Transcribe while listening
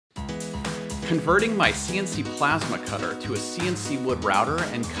converting my CNC plasma cutter to a CNC wood router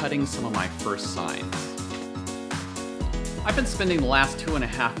and cutting some of my first signs. I've been spending the last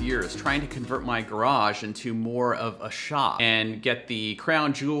 2.5 years trying to convert my garage into more of a shop and get the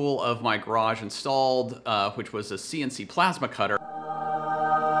crown jewel of my garage installed, which was a CNC plasma cutter.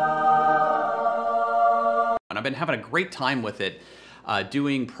 And I've been having a great time with it,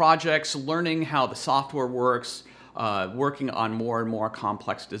 doing projects, learning how the software works, working on more and more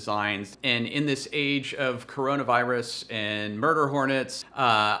complex designs. And in this age of coronavirus and murder hornets,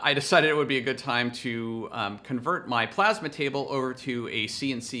 I decided it would be a good time to convert my plasma table over to a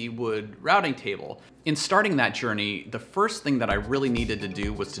CNC wood routing table. In starting that journey, the first thing that I really needed to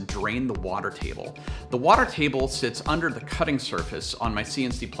do was to drain the water table. The water table sits under the cutting surface on my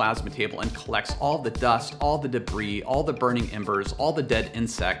CNC plasma table and collects all the dust, all the debris, all the burning embers, all the dead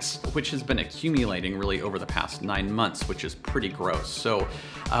insects, which has been accumulating really over the past 9 months, which is pretty gross. So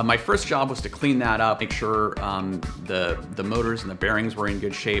my first job was to clean that up, make sure the motors and the bearings were in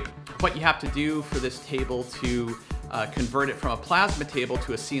good shape. What you have to do for this table to convert it from a plasma table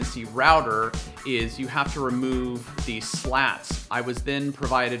to a CNC router is you have to remove these slats. I was then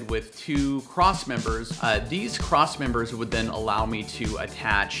provided with 2 cross members. These cross members would then allow me to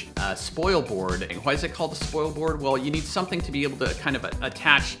attach a spoil board. Why is it called a spoil board? Well, you need something to be able to kind of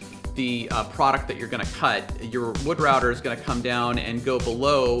attach the product that you're going to cut. Your wood router is going to come down and go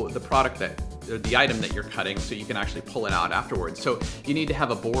below the product the item that you're cutting, so you can actually pull it out afterwards. So you need to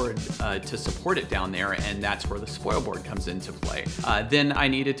have a board to support it down there, and that's where the spoil board comes into play. Then I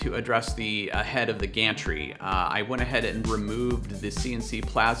needed to address the head of the gantry. I went ahead and removed the CNC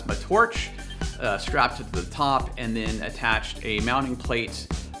plasma torch, strapped it to the top, and then attached a mounting plate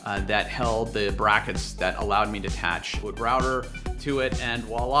that held the brackets that allowed me to attach wood router to it, and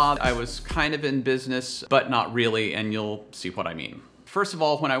voila, I was kind of in business, but not really, and you'll see what I mean. First of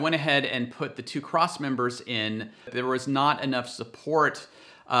all, when I went ahead and put the 2 cross members in, there was not enough support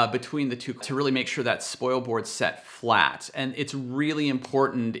between the 2 to really make sure that spoil board set flat. And it's really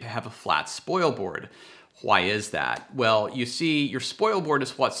important to have a flat spoil board. Why is that? Well, you see, your spoil board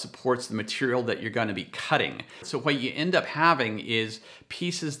is what supports the material that you're going to be cutting. So what you end up having is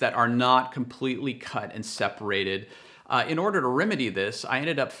pieces that are not completely cut and separated. In order to remedy this, I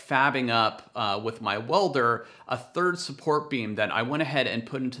ended up fabbing up with my welder a 3rd support beam that I went ahead and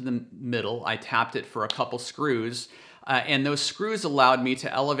put into the middle. I tapped it for a couple screws, and those screws allowed me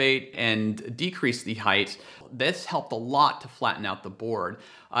to elevate and decrease the height. This helped a lot to flatten out the board.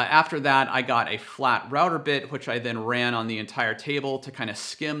 After that, I got a flat router bit, which I then ran on the entire table to kind of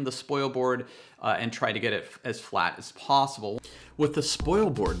skim the spoil board and try to get it as flat as possible. With the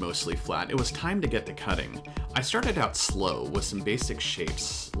spoil board mostly flat, it was time to get to cutting. I started out slow with some basic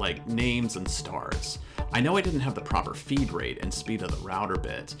shapes like names and stars. I know I didn't have the proper feed rate and speed of the router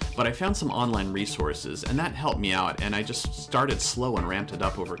bit, but I found some online resources and that helped me out, and I just started slow and ramped it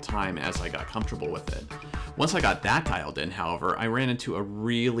up over time as I got comfortable with it. Once I got that dialed in, however, I ran into a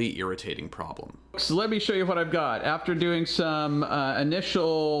really irritating problem. So let me show you what I've got. After doing some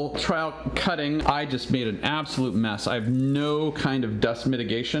initial trial cutting, I just made an absolute mess. I have no kind of dust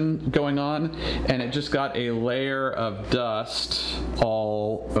mitigation going on, and it just got a layer of dust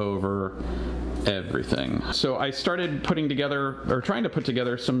all over everything. So I started putting together, or trying to put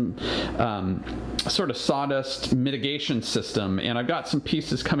together, some sort of sawdust mitigation system, and I've got some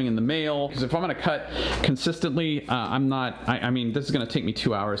pieces coming in the mail, because if I'm going to cut consistently, I mean, this is going to take me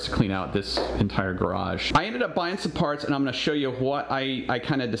 2 hours to clean out this entire garage. I ended up buying some parts, and I'm going to show you what I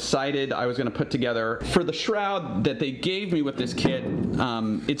kind of decided I was going to put together. For the shroud that they gave me with this kit,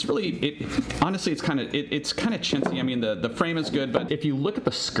 it's really, honestly, it's kind of chintzy. I mean, the frame is good, but if you look at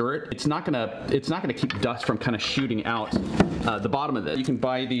the skirt, it's not gonna keep dust from kind of shooting out the bottom of it. You can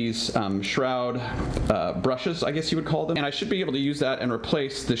buy these shroud brushes, I guess you would call them, and I should be able to use that and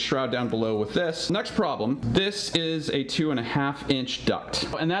replace the shroud down below with this. Next problem, this is a 2.5-inch duct,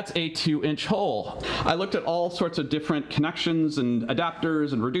 and that's a 2-inch hole. I looked at all sorts of different connections and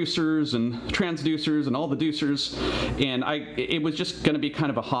adapters and reducers and transducers and all the deucers, and it was just going to be kind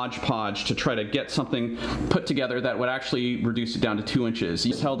of a hodgepodge to try to get something put together that would actually reduce it down to 2 inches.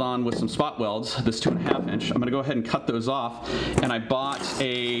 Just held on with some spot welds, this 2.5-inch. I'm going to go ahead and cut those off, and I bought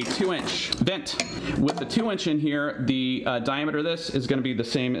a 2-inch vent. With the 2-inch in here, the diameter of this is going to be the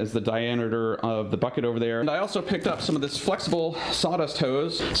same as the diameter of the bucket over there. And I also picked up some of this flexible sawdust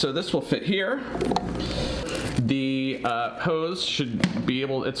hose, so this will fit here. The hose should be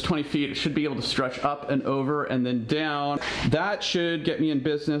able, it's 20 feet, it should be able to stretch up and over and then down. That should get me in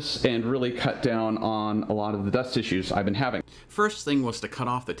business and really cut down on a lot of the dust issues I've been having. First thing was to cut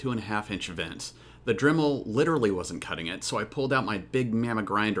off the 2.5-inch vent. The Dremel literally wasn't cutting it, so I pulled out my big Mama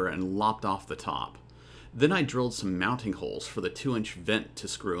grinder and lopped off the top. Then I drilled some mounting holes for the 2-inch vent to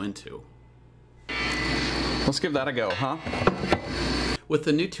screw into. Let's give that a go, huh? With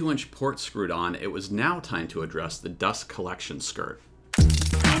the new 2-inch port screwed on, it was now time to address the dust collection skirt.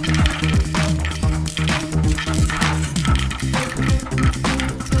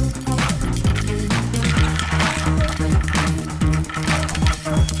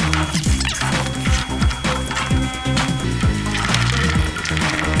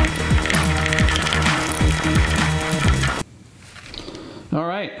 All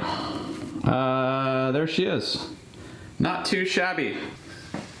right, there she is. Not too shabby.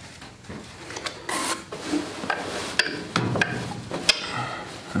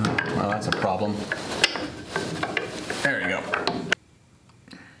 Oh, well, that's a problem. There you go.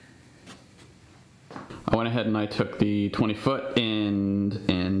 I went ahead and I took the 20-foot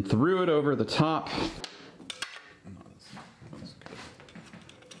and threw it over the top.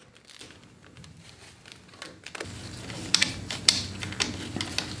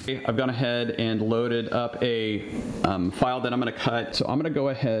 I've gone ahead and loaded up a file that I'm going to cut. So I'm going to go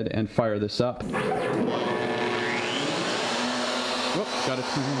ahead and fire this up. Whoop, got to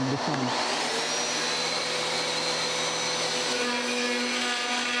turn this on.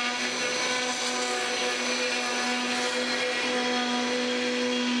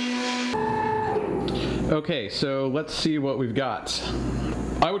 Okay, so let's see what we've got.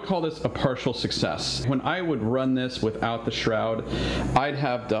 I would call this a partial success. When I would run this without the shroud, I'd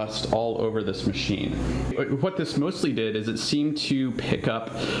have dust all over this machine. What this mostly did is it seemed to pick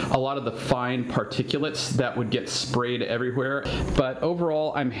up a lot of the fine particulates that would get sprayed everywhere. But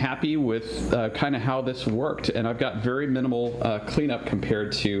overall, I'm happy with kind of how this worked, and I've got very minimal cleanup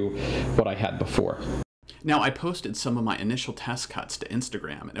compared to what I had before. Now, I posted some of my initial test cuts to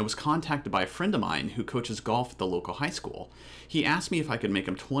Instagram, and I was contacted by a friend of mine who coaches golf at the local high school. He asked me if I could make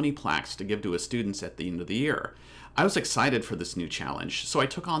him 20 plaques to give to his students at the end of the year. I was excited for this new challenge, so I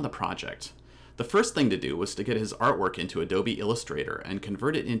took on the project. The first thing to do was to get his artwork into Adobe Illustrator and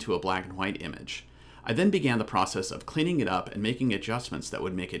convert it into a black and white image. I then began the process of cleaning it up and making adjustments that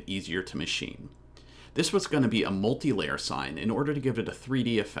would make it easier to machine. This was going to be a multi-layer sign in order to give it a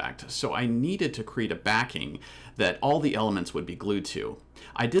 3D effect, so I needed to create a backing that all the elements would be glued to.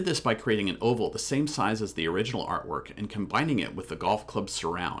 I did this by creating an oval the same size as the original artwork and combining it with the golf club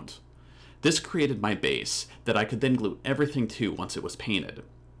surround. This created my base that I could then glue everything to once it was painted.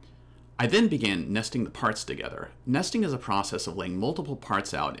 I then began nesting the parts together. Nesting is a process of laying multiple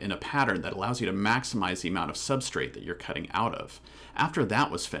parts out in a pattern that allows you to maximize the amount of substrate that you're cutting out of. After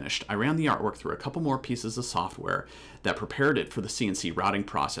that was finished, I ran the artwork through a couple more pieces of software that prepared it for the CNC routing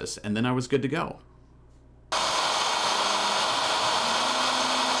process, and then I was good to go.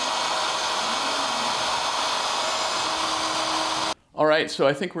 All right, so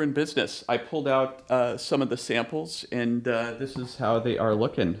I think we're in business. I pulled out some of the samples, and this is how they are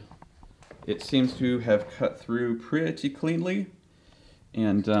looking. It seems to have cut through pretty cleanly,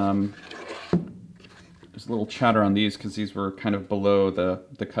 and there's a little chatter on these because these were kind of below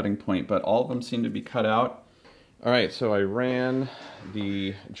the cutting point, but all of them seem to be cut out. All right, so I ran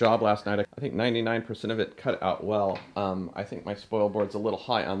the job last night. I think 99% of it cut out well. I think my spoil board's a little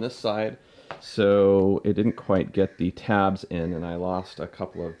high on this side, so it didn't quite get the tabs in, and I lost a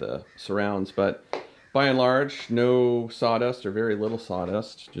couple of the surrounds, but by and large, no sawdust or very little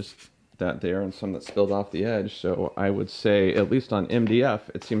sawdust, just that there and some that spilled off the edge. So I would say, at least on MDF,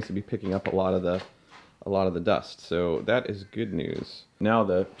 it seems to be picking up a lot of the dust. So that is good news. Now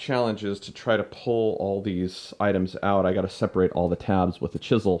the challenge is to try to pull all these items out. I got to separate all the tabs with a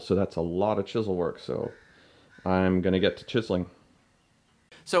chisel, so that's a lot of chisel work. So I'm gonna get to chiseling.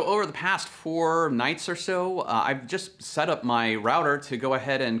 So over the past 4 nights or so, I've just set up my router to go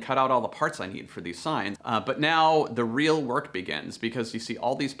ahead and cut out all the parts I need for these signs. But now the real work begins, because you see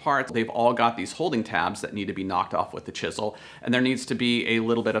all these parts, they've all got these holding tabs that need to be knocked off with the chisel, and there needs to be a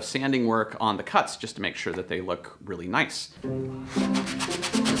little bit of sanding work on the cuts just to make sure that they look really nice.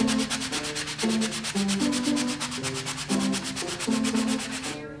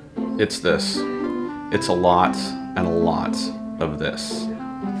 It's this. It's a lot and a lot of this.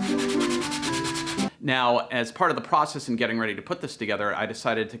 Now, as part of the process in getting ready to put this together, I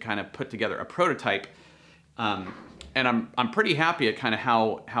decided to kind of put together a prototype, and I'm pretty happy at kind of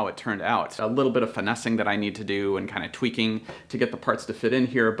how it turned out. A little bit of finessing that I need to do and kind of tweaking to get the parts to fit in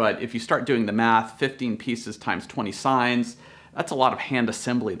here, but if you start doing the math, 15 pieces times 20 signs, that's a lot of hand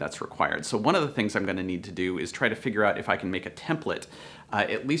assembly that's required. So one of the things I'm going to need to do is try to figure out if I can make a template,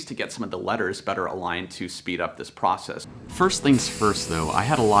 at least to get some of the letters better aligned to speed up this process. First things first though, I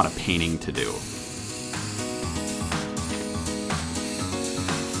had a lot of painting to do.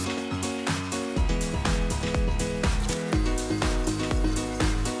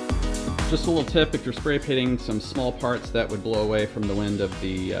 Just a little tip, if you're spray painting some small parts that would blow away from the wind of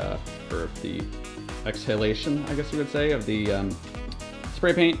the, or the exhalation, I guess you would say, of the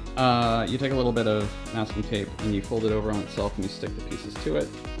spray paint, you take a little bit of masking tape and you fold it over on itself and you stick the pieces to it,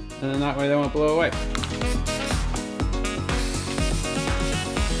 and then that way they won't blow away.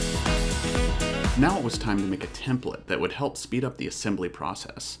 Now it was time to make a template that would help speed up the assembly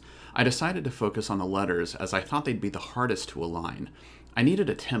process. I decided to focus on the letters as I thought they'd be the hardest to align. I needed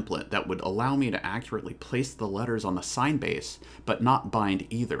a template that would allow me to accurately place the letters on the sign base, but not bind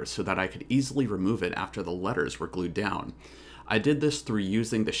either, so that I could easily remove it after the letters were glued down. I did this through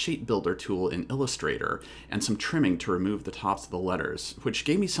using the shape builder tool in Illustrator and some trimming to remove the tops of the letters, which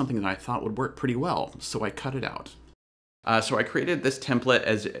gave me something that I thought would work pretty well, so I cut it out. So I created this template.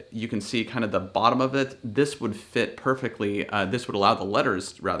 As you can see, kind of the bottom of it, this would fit perfectly, this would allow the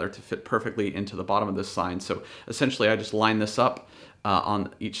letters, rather, to fit perfectly into the bottom of this sign. So essentially I just line this up on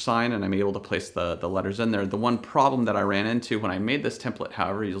each sign and I'm able to place the letters in there. The one problem that I ran into when I made this template,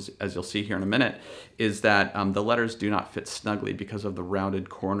 however, as you'll see here in a minute, is that the letters do not fit snugly because of the rounded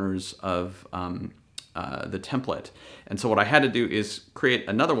corners of the template. And so what I had to do is create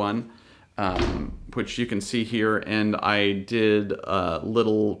another one, which you can see here, and I did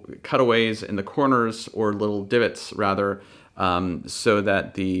little cutaways in the corners, or little divots rather, so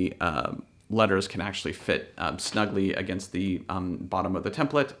that the letters can actually fit snugly against the bottom of the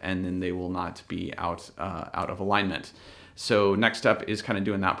template, and then they will not be out of alignment. So next step is kind of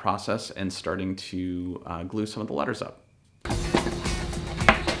doing that process and starting to glue some of the letters up.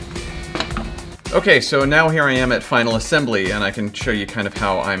 Okay, so now here I am at final assembly, and I can show you kind of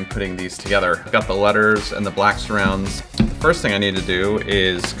how I'm putting these together. I've got the letters and the black surrounds. The first thing I need to do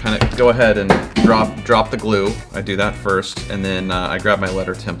is kind of go ahead and drop the glue. I do that first, and then I grab my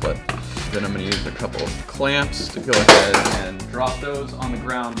letter template. Then I'm going to use a couple of clamps to go ahead and drop those on the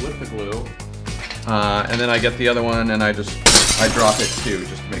ground with the glue. And then I get the other one and I drop it too,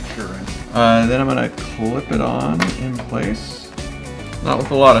 just to make sure. Then I'm going to clip it on in place. Not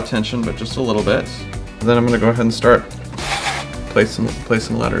with a lot of tension, but just a little bit. Then I'm going to go ahead and start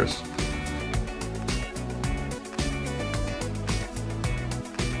placing letters.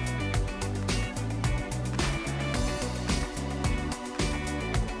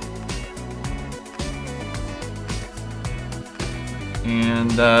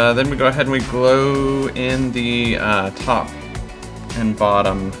 And then we go ahead and we glue in the top and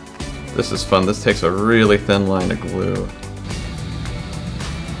bottom. This is fun. This takes a really thin line of glue.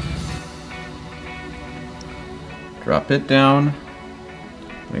 Drop it down.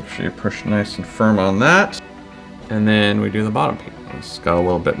 Make sure you push nice and firm on that. And then we do the bottom piece. It's got a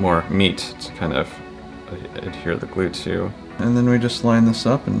little bit more meat to kind of adhere the glue to. And then we just line this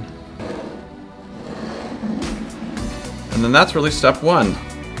up, and then that's really step one.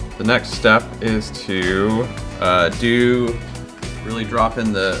 The next step is to really drop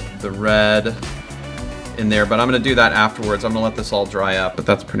in the red in there, but I'm going to do that afterwards. I'm going to let this all dry up, but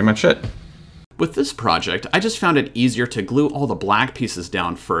that's pretty much it. With this project, I just found it easier to glue all the black pieces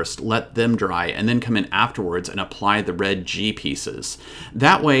down first, let them dry, and then come in afterwards and apply the red G pieces.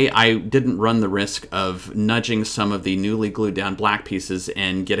 That way I didn't run the risk of nudging some of the newly glued down black pieces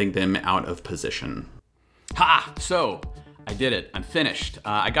and getting them out of position. Ha! So, I did it. I'm finished.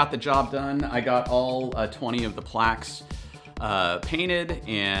 I got the job done. I got all 20 of the plaques painted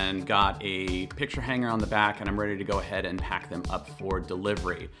and got a picture hanger on the back, and I'm ready to go ahead and pack them up for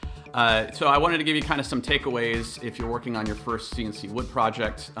delivery. So I wanted to give you kind of some takeaways if you're working on your first CNC wood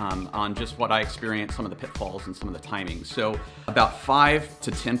project on just what I experienced, some of the pitfalls and some of the timing. So about 5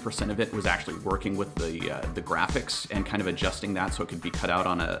 to 10% of it was actually working with the graphics and kind of adjusting that so it could be cut out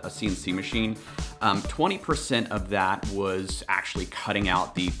on a CNC machine. 20% of that was actually cutting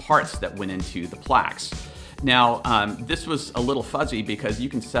out the parts that went into the plaques. Now, this was a little fuzzy because you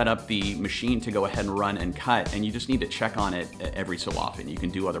can set up the machine to go ahead and run and cut, and you just need to check on it every so often. You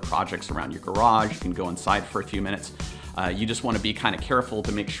can do other projects around your garage, you can go inside for a few minutes. You just want to be kind of careful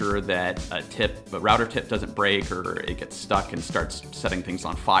to make sure that a router tip doesn't break or it gets stuck and starts setting things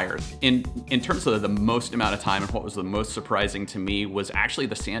on fire. In terms of the most amount of time, and what was the most surprising to me was actually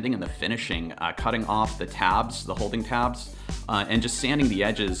the sanding and the finishing, cutting off the tabs, the holding tabs, and just sanding the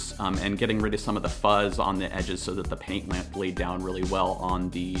edges and getting rid of some of the fuzz on the edges so that the paint laid down really well on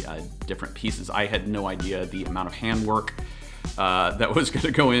the different pieces. I had no idea the amount of handwork that was going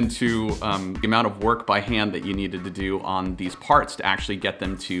to go into the amount of work by hand that you needed to do on these parts to actually get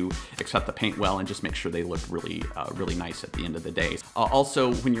them to accept the paint well and just make sure they look really, really nice at the end of the day.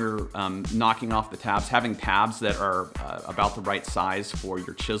 Also, when you're knocking off the tabs, having tabs that are about the right size for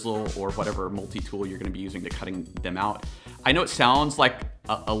your chisel or whatever multi-tool you're going to be using to cutting them out. I know it sounds like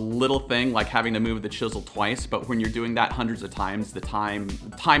a little thing, like having to move the chisel twice, but when you're doing that hundreds of times, the time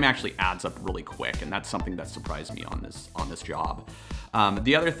actually adds up really quick, and that's something that surprised me on this job.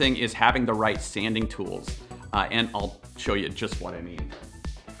 The other thing is having the right sanding tools, and I'll show you just what I mean.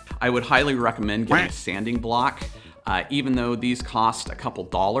 I would highly recommend getting a sanding block. Even though these cost a couple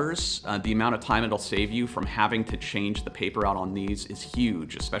dollars, the amount of time it'll save you from having to change the paper out on these is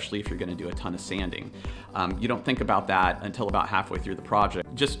huge, especially if you're going to do a ton of sanding. You don't think about that until about halfway through the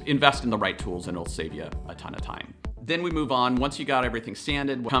project. Just invest in the right tools and it'll save you a ton of time. Then we move on. Once you got everything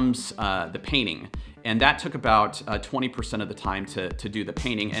sanded, comes the painting. And that took about 20% of the time to do the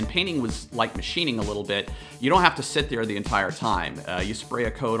painting. And painting was like machining a little bit. You don't have to sit there the entire time. You spray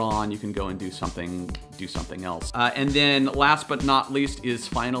a coat on, you can go and do something else. And then last but not least is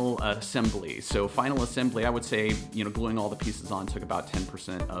final assembly. So final assembly, I would say, gluing all the pieces on took about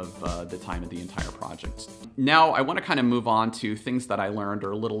 10% of the time of the entire project. Now I want to kind of move on to things that I learned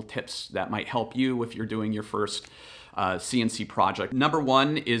or little tips that might help you if you're doing your first CNC project. Number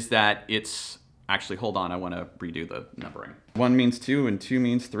one is that it's actually, hold on, I want to redo the numbering. 1 means 2 and 2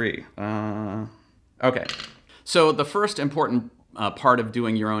 means 3. Okay, so the first important part of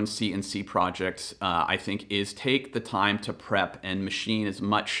doing your own CNC project, I think, is take the time to prep and machine as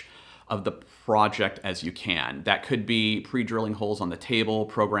much of the project as you can. That could be pre-drilling holes on the table,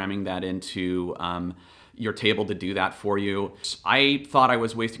 programming that into your table to do that for you. I thought I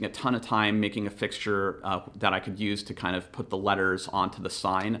was wasting a ton of time making a fixture that I could use to kind of put the letters onto the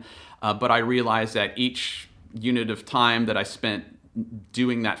sign, but I realized that each unit of time that I spent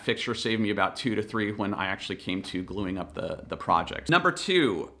doing that fixture saved me about 2 to 3 when I actually came to gluing up the project. Number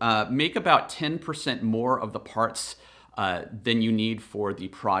 2, make about 10% more of the parts than you need for the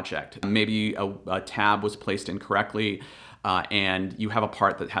project. Maybe a tab was placed incorrectly, and you have a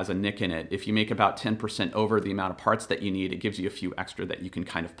part that has a nick in it. If you make about 10% over the amount of parts that you need, it gives you a few extra that you can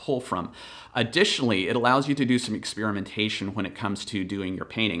kind of pull from. Additionally, it allows you to do some experimentation when it comes to doing your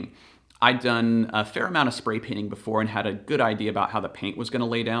painting. I'd done a fair amount of spray painting before and had a good idea about how the paint was going to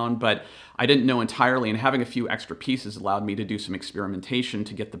lay down, but I didn't know entirely, and having a few extra pieces allowed me to do some experimentation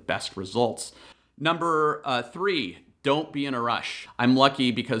to get the best results. Number 3, don't be in a rush. I'm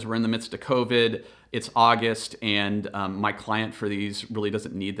lucky because we're in the midst of COVID. It's August, and my client for these really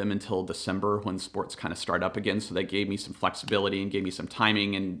doesn't need them until December when sports kind of start up again, so that gave me some flexibility and gave me some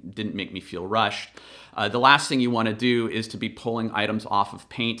timing and didn't make me feel rushed. The last thing you want to do is to be pulling items off of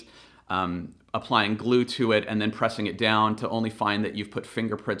paint, applying glue to it, and then pressing it down to only find that you've put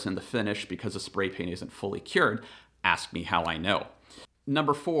fingerprints in the finish because the spray paint isn't fully cured. Ask me how I know.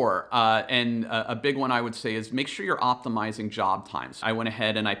 Number 4, and a big one I would say, is make sure you're optimizing job times. I went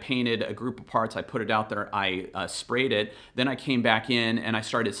ahead and I painted a group of parts, I put it out there, I sprayed it, then I came back in and I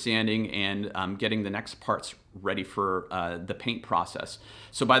started sanding and getting the next parts ready for the paint process.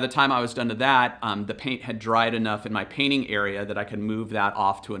 So by the time I was done to that, the paint had dried enough in my painting area that I could move that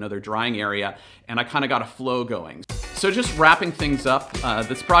off to another drying area, and I kind of got a flow going. So just wrapping things up,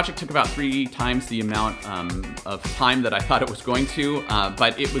 this project took about 3 times the amount of time that I thought it was going to,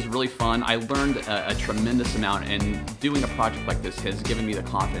 but it was really fun. I learned a tremendous amount, and doing a project like this has given me the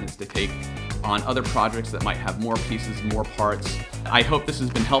confidence to take on other projects that might have more pieces, more parts. I hope this has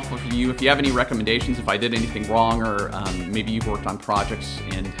been helpful for you. If you have any recommendations, if I did anything wrong, or maybe you've worked on projects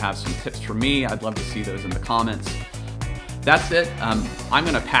and have some tips for me, I'd love to see those in the comments. That's it. I'm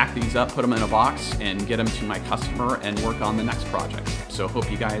going to pack these up, put them in a box, and get them to my customer and work on the next project. So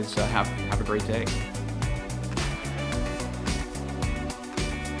hope you guys have a great day.